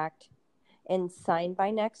contract and sign by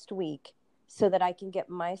next week so that I can get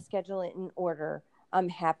my schedule in order, I'm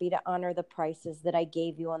happy to honor the prices that I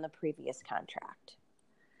gave you on the previous contract.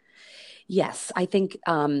 Yes, I think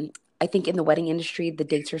in the wedding industry, the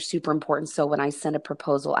dates are super important. So when I send a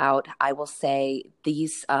proposal out, I will say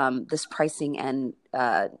this pricing and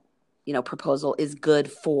proposal is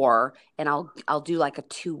good for, and I'll do like a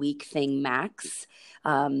 2-week thing max.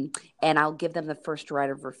 And I'll give them the first right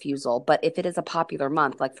of refusal. But if it is a popular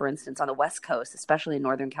month, like for instance on the West Coast, especially in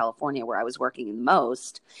Northern California where I was working the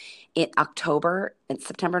most, September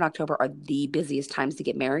and October are the busiest times to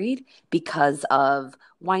get married because of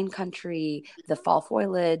wine country, the fall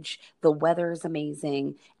foliage, the weather is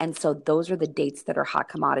amazing. And so those are the dates that are hot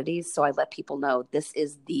commodities. So I let people know this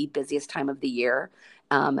is the busiest time of the year.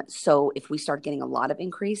 So if we start getting a lot of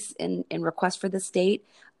increase in requests for this date,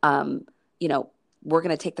 we're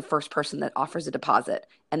going to take the first person that offers a deposit.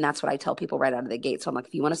 And that's what I tell people right out of the gate. So I'm like,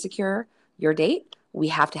 if you want to secure your date, we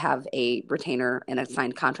have to have a retainer and a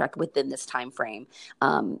signed contract within this time frame.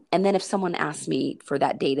 And then if someone asks me for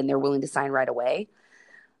that date and they're willing to sign right away,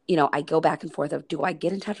 I go back and forth of, do I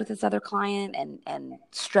get in touch with this other client and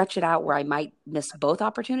stretch it out where I might miss both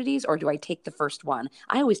opportunities, or do I take the first one?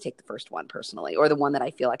 I always take the first one personally, or the one that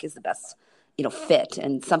I feel like is the best, fit.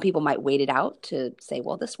 And some people might wait it out to say,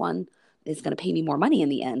 well, this one is going to pay me more money in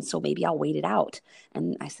the end, so maybe I'll wait it out.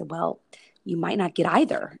 And I said, well, you might not get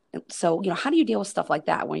either. So, how do you deal with stuff like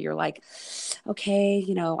that when you're like, okay,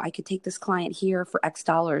 I could take this client here for X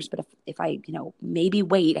dollars, but if I, maybe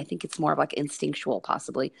wait, I think it's more of like instinctual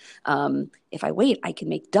possibly. If I wait, I can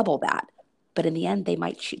make double that. But in the end, they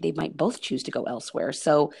might both choose to go elsewhere.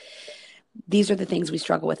 So these are the things we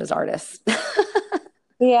struggle with as artists.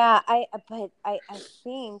 Yeah, but I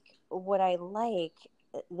think what I like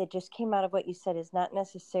that just came out of what you said is not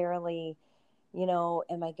necessarily,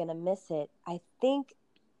 am I going to miss it? I think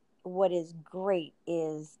what is great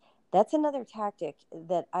is that's another tactic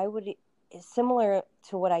that I would, similar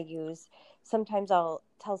to what I use. Sometimes I'll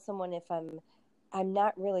tell someone if I'm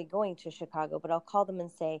not really going to Chicago, but I'll call them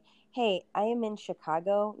and say, hey, I am in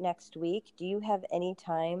Chicago next week. Do you have any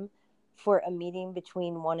time for a meeting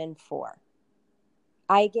between 1 and 4?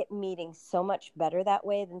 I get meetings so much better that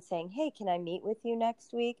way than saying, hey, can I meet with you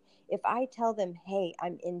next week? If I tell them, hey,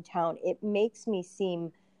 I'm in town, it makes me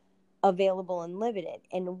seem available and limited.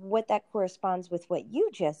 And what that corresponds with what you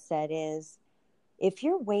just said is, if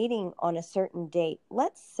you're waiting on a certain date,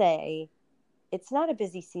 let's say it's not a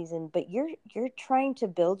busy season, but you're trying to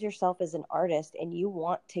build yourself as an artist and you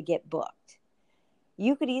want to get booked.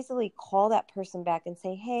 You could easily call that person back and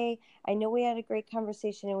say, hey, I know we had a great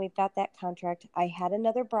conversation and we've got that contract. I had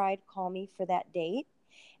another bride call me for that date,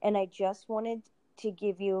 and I just wanted to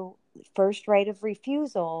give you first right of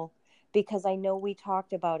refusal because I know we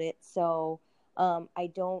talked about it. So I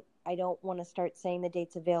don't want to start saying the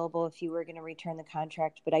date's available if you were going to return the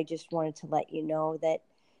contract, but I just wanted to let you know that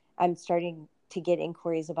I'm starting to get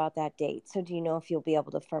inquiries about that date. So do you know if you'll be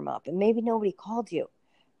able to firm up? And maybe nobody called you.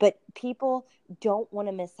 But people don't want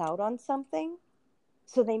to miss out on something,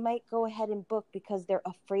 so they might go ahead and book because they're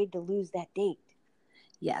afraid to lose that date.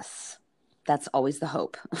 Yes, that's always the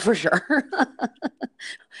hope for sure.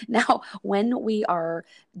 Now, when we are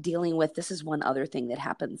dealing with, this is one other thing that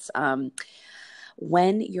happens.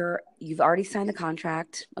 When you've already signed the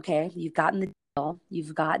contract, okay, you've gotten the deal,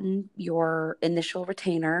 you've gotten your initial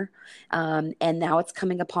retainer, and now it's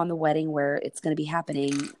coming upon the wedding where it's going to be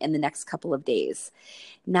happening in the next couple of days.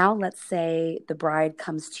 Now, let's say the bride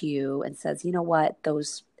comes to you and says, you know what,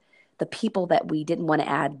 the people that we didn't want to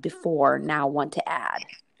add before now want to add.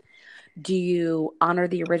 Do you honor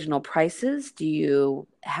the original prices? Do you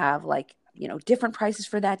have different prices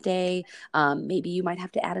for that day? Maybe you might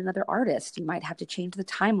have to add another artist. You might have to change the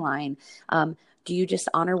timeline. Do you just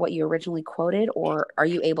honor what you originally quoted, or are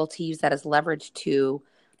you able to use that as leverage to,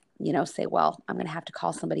 say, well, I'm going to have to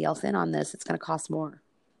call somebody else in on this. It's going to cost more.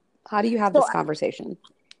 How do you have this conversation?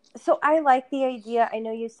 So I like the idea. I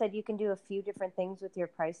know you said you can do a few different things with your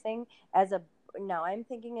pricing. Now I'm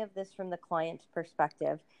thinking of this from the client's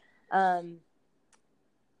perspective.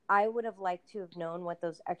 I would have liked to have known what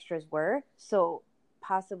those extras were. So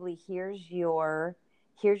possibly here's your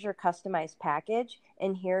customized package,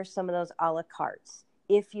 and here's some of those a la cartes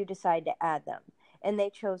if you decide to add them. And they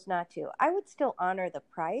chose not to. I would still honor the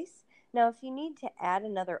price. Now, if you need to add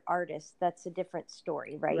another artist, that's a different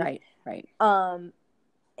story, right? Right.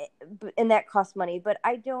 And that costs money. But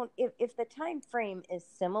I don't, if the time frame is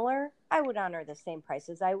similar, I would honor the same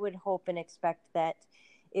prices. I would hope and expect that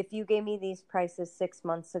if you gave me these prices 6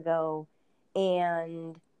 months ago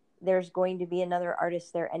and there's going to be another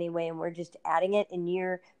artist there anyway, and we're just adding it,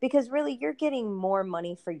 and because really you're getting more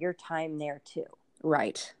money for your time there too.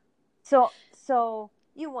 Right. So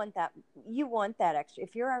you want that extra.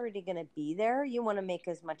 If you're already going to be there, you want to make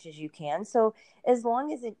as much as you can. So as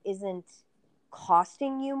long as it isn't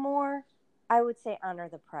costing you more, I would say honor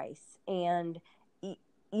the price. And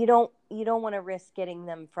you don't want to risk getting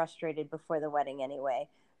them frustrated before the wedding anyway.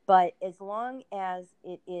 But as long as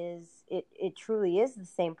it truly is the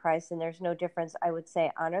same price and there's no difference, I would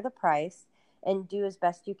say honor the price and do as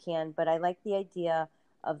best you can. But I like the idea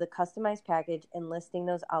of the customized package and listing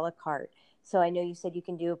those a la carte. So I know you said you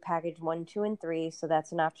can do package 1, 2, and 3. So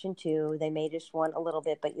that's an option too. They may just want a little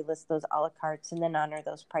bit, but you list those a la cartes and then honor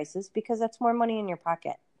those prices because that's more money in your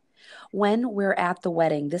pocket. When we're at the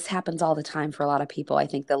wedding, this happens all the time for a lot of people. I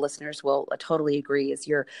think the listeners will totally agree. Is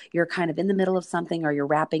you're kind of in the middle of something or you're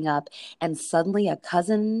wrapping up, and suddenly a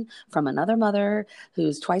cousin from another mother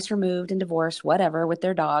who's twice removed and divorced, whatever, with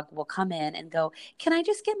their dog will come in and go, "Can I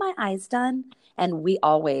just get my eyes done?" And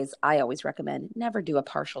I always recommend never do a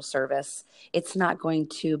partial service. It's not going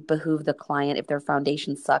to behoove the client if their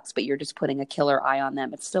foundation sucks, but you're just putting a killer eye on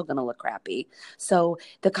them. It's still going to look crappy. So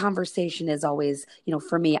the conversation is always,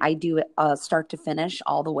 for me, I do it start to finish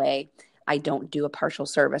all the way. I don't do a partial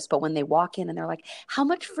service. But when they walk in and they're like, "How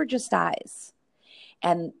much for just eyes?"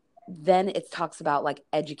 And then it talks about like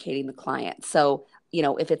educating the client. So,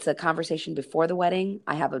 if it's a conversation before the wedding,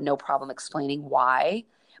 I have no problem explaining why.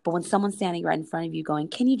 But when someone's standing right in front of you going,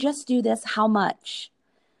 "Can you just do this? How much?"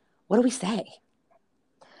 What do we say?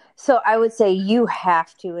 So I would say you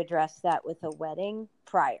have to address that with a wedding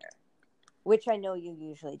prior, which I know you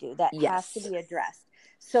usually do. That Yes. has to be addressed.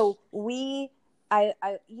 So you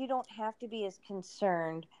don't have to be as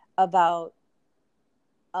concerned about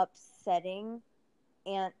upsetting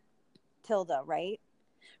Aunt Tilda, right?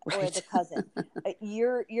 Or the cousin.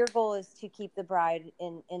 Your goal is to keep the bride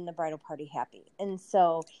in the bridal party happy. And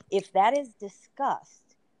so if that is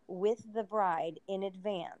discussed with the bride in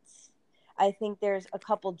advance, I think there's a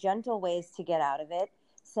couple gentle ways to get out of it,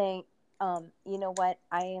 saying, you know what,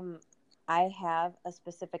 I have a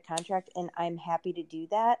specific contract and I'm happy to do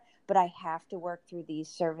that, but I have to work through these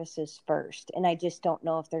services first. And I just don't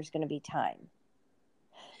know if there's going to be time.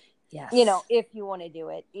 Yes. If you want to do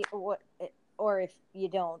it, or if you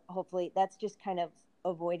don't, hopefully that's just kind of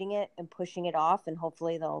avoiding it and pushing it off, and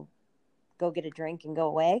hopefully they'll go get a drink and go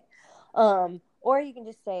away. Or you can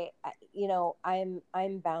just say,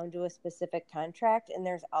 I'm bound to a specific contract and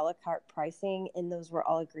there's a la carte pricing and those were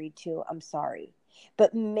all agreed to. I'm sorry.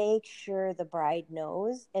 But make sure the bride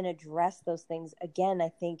knows and address those things. Again, I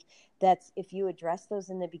think that's if you address those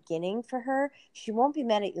in the beginning for her, she won't be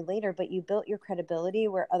mad at you later, but you built your credibility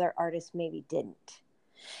where other artists maybe didn't.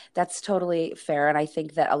 That's totally fair. And I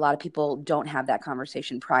think that a lot of people don't have that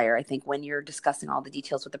conversation prior. I think when you're discussing all the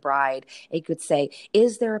details with the bride, it could say,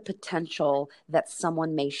 is there a potential that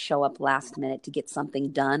someone may show up last minute to get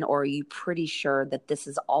something done? Or are you pretty sure that this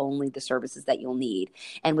is only the services that you'll need?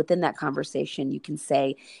 And within that conversation, you can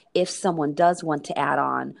say, if someone does want to add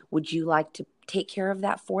on, would you like to take care of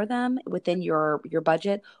that for them within your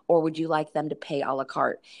budget, or would you like them to pay a la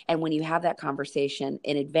carte? And when you have that conversation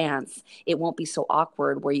in advance, it won't be so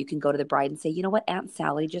awkward where you can go to the bride and say, "You know what, Aunt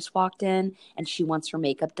Sally just walked in and she wants her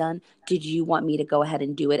makeup done. Did you want me to go ahead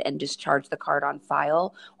and do it and just charge the card on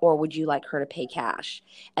file, or would you like her to pay cash?"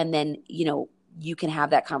 And then, you can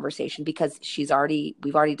have that conversation because we've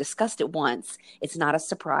already discussed it once. It's not a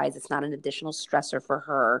surprise. It's not an additional stressor for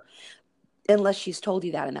her. Unless she's told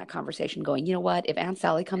you that in that conversation, going, "You know what, if Aunt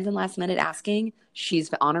Sally comes in last minute asking,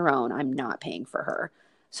 she's on her own. I'm not paying for her."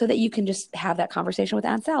 So that you can just have that conversation with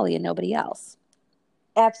Aunt Sally and nobody else.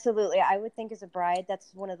 Absolutely. I would think as a bride,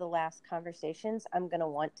 that's one of the last conversations I'm going to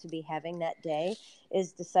want to be having that day,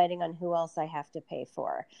 is deciding on who else I have to pay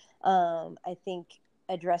for. I think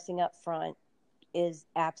addressing up front is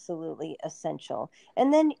absolutely essential.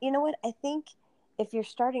 And then, you know what, I think if you're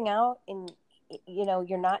starting out and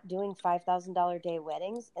you're not doing $5,000 day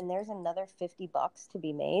weddings and there's another $50 to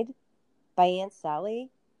be made by Aunt Sally,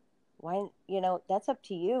 why, that's up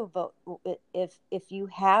to you. But if you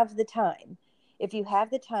have the time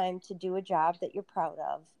to do a job that you're proud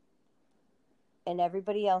of and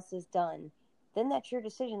everybody else is done, then that's your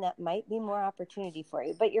decision. That might be more opportunity for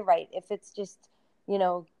you. But you're right. If it's just, you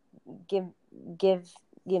know, give,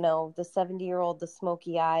 you know, the 70-year-old the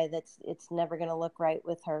smoky eye, it's never going to look right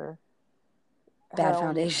with her Bad own.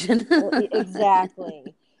 foundation.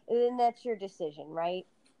 Exactly. And that's your decision, right?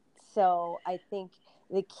 So I think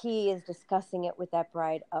the key is discussing it with that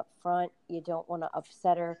bride up front. You don't want to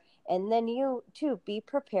upset her. And then you too be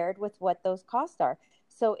prepared with what those costs are.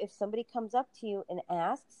 So if somebody comes up to you and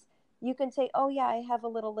asks, you can say, oh yeah, I have a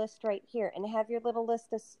little list right here, and have your little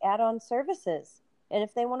list of add-on services. And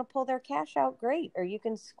if they want to pull their cash out, great. Or you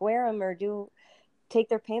can square them or take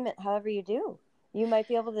their payment however you do. You might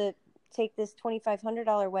be able to take this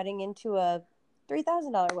 $2,500 wedding into a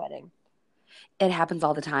 $3,000 wedding. It happens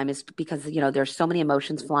all the time, is because, you know, there's so many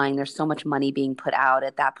emotions flying. There's so much money being put out.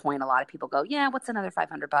 At that point, a lot of people go, yeah, what's another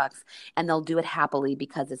 $500? And they'll do it happily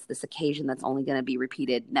because it's this occasion that's only going to be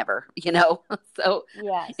repeated never, you know? So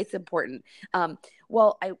yes, it's important.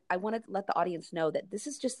 Well, I want to let the audience know that this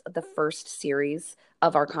is just the first series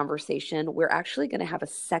of our conversation. We're actually going to have a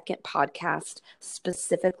second podcast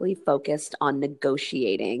specifically focused on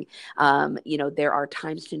negotiating. You know, there are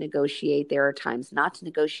times to negotiate, there are times not to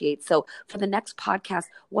negotiate. So for the next podcast,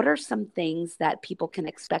 what are some things that people can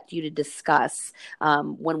expect you to discuss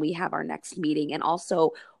when we have our next meeting? And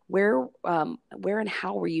also, where and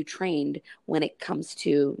how were you trained when it comes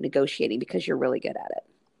to negotiating? Because you're really good at it.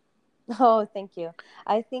 oh, thank you.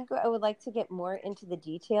 I think I would like to get more into the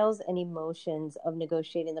details and emotions of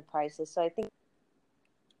negotiating the prices. So I think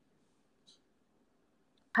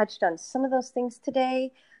I touched on some of those things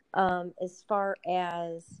today, as far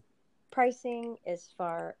as pricing, as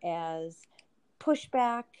far as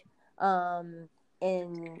pushback,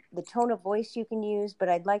 in the tone of voice you can use. But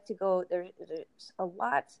I'd like to go there's a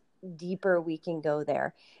lot deeper we can go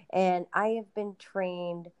there. And I have been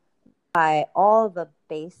trained by all the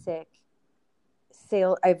basic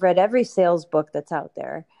sales. I've read every sales book that's out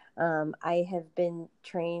there. I have been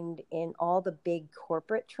trained in all the big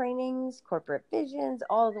corporate trainings, corporate visions,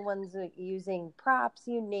 all the ones using props,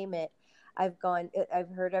 you name it. I've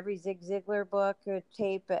heard every Zig Ziglar book or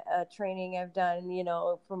tape, training I've done, you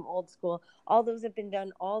know, from old school. All those have been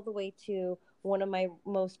done all the way to one of my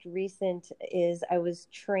most recent is I was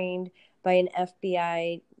trained by an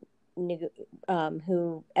FBI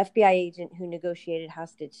agent who negotiated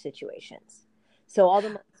hostage situations. So all the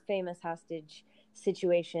most famous hostage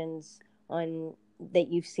situations on that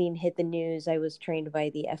you've seen hit the news, I was trained by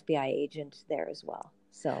the FBI agent there as well.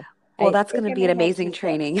 So Well, I that's going think to I be an may have amazing some tips.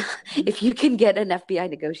 training. If you can get an FBI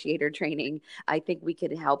negotiator training, I think we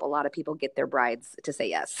could help a lot of people get their brides to say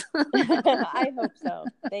yes. I hope so.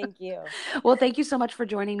 Thank you. Well, thank you so much for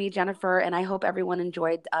joining me, Jennifer. And I hope everyone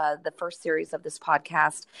enjoyed the first series of this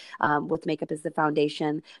podcast with Makeup is the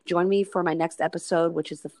Foundation. Join me for my next episode,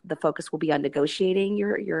 which is the focus will be on negotiating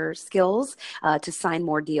your skills to sign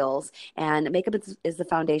more deals. And Makeup is the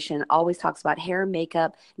Foundation always talks about hair,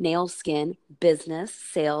 makeup, nails, skin, business,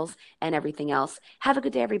 sales, and everything else. Have a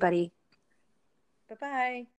good day, everybody. Bye-bye.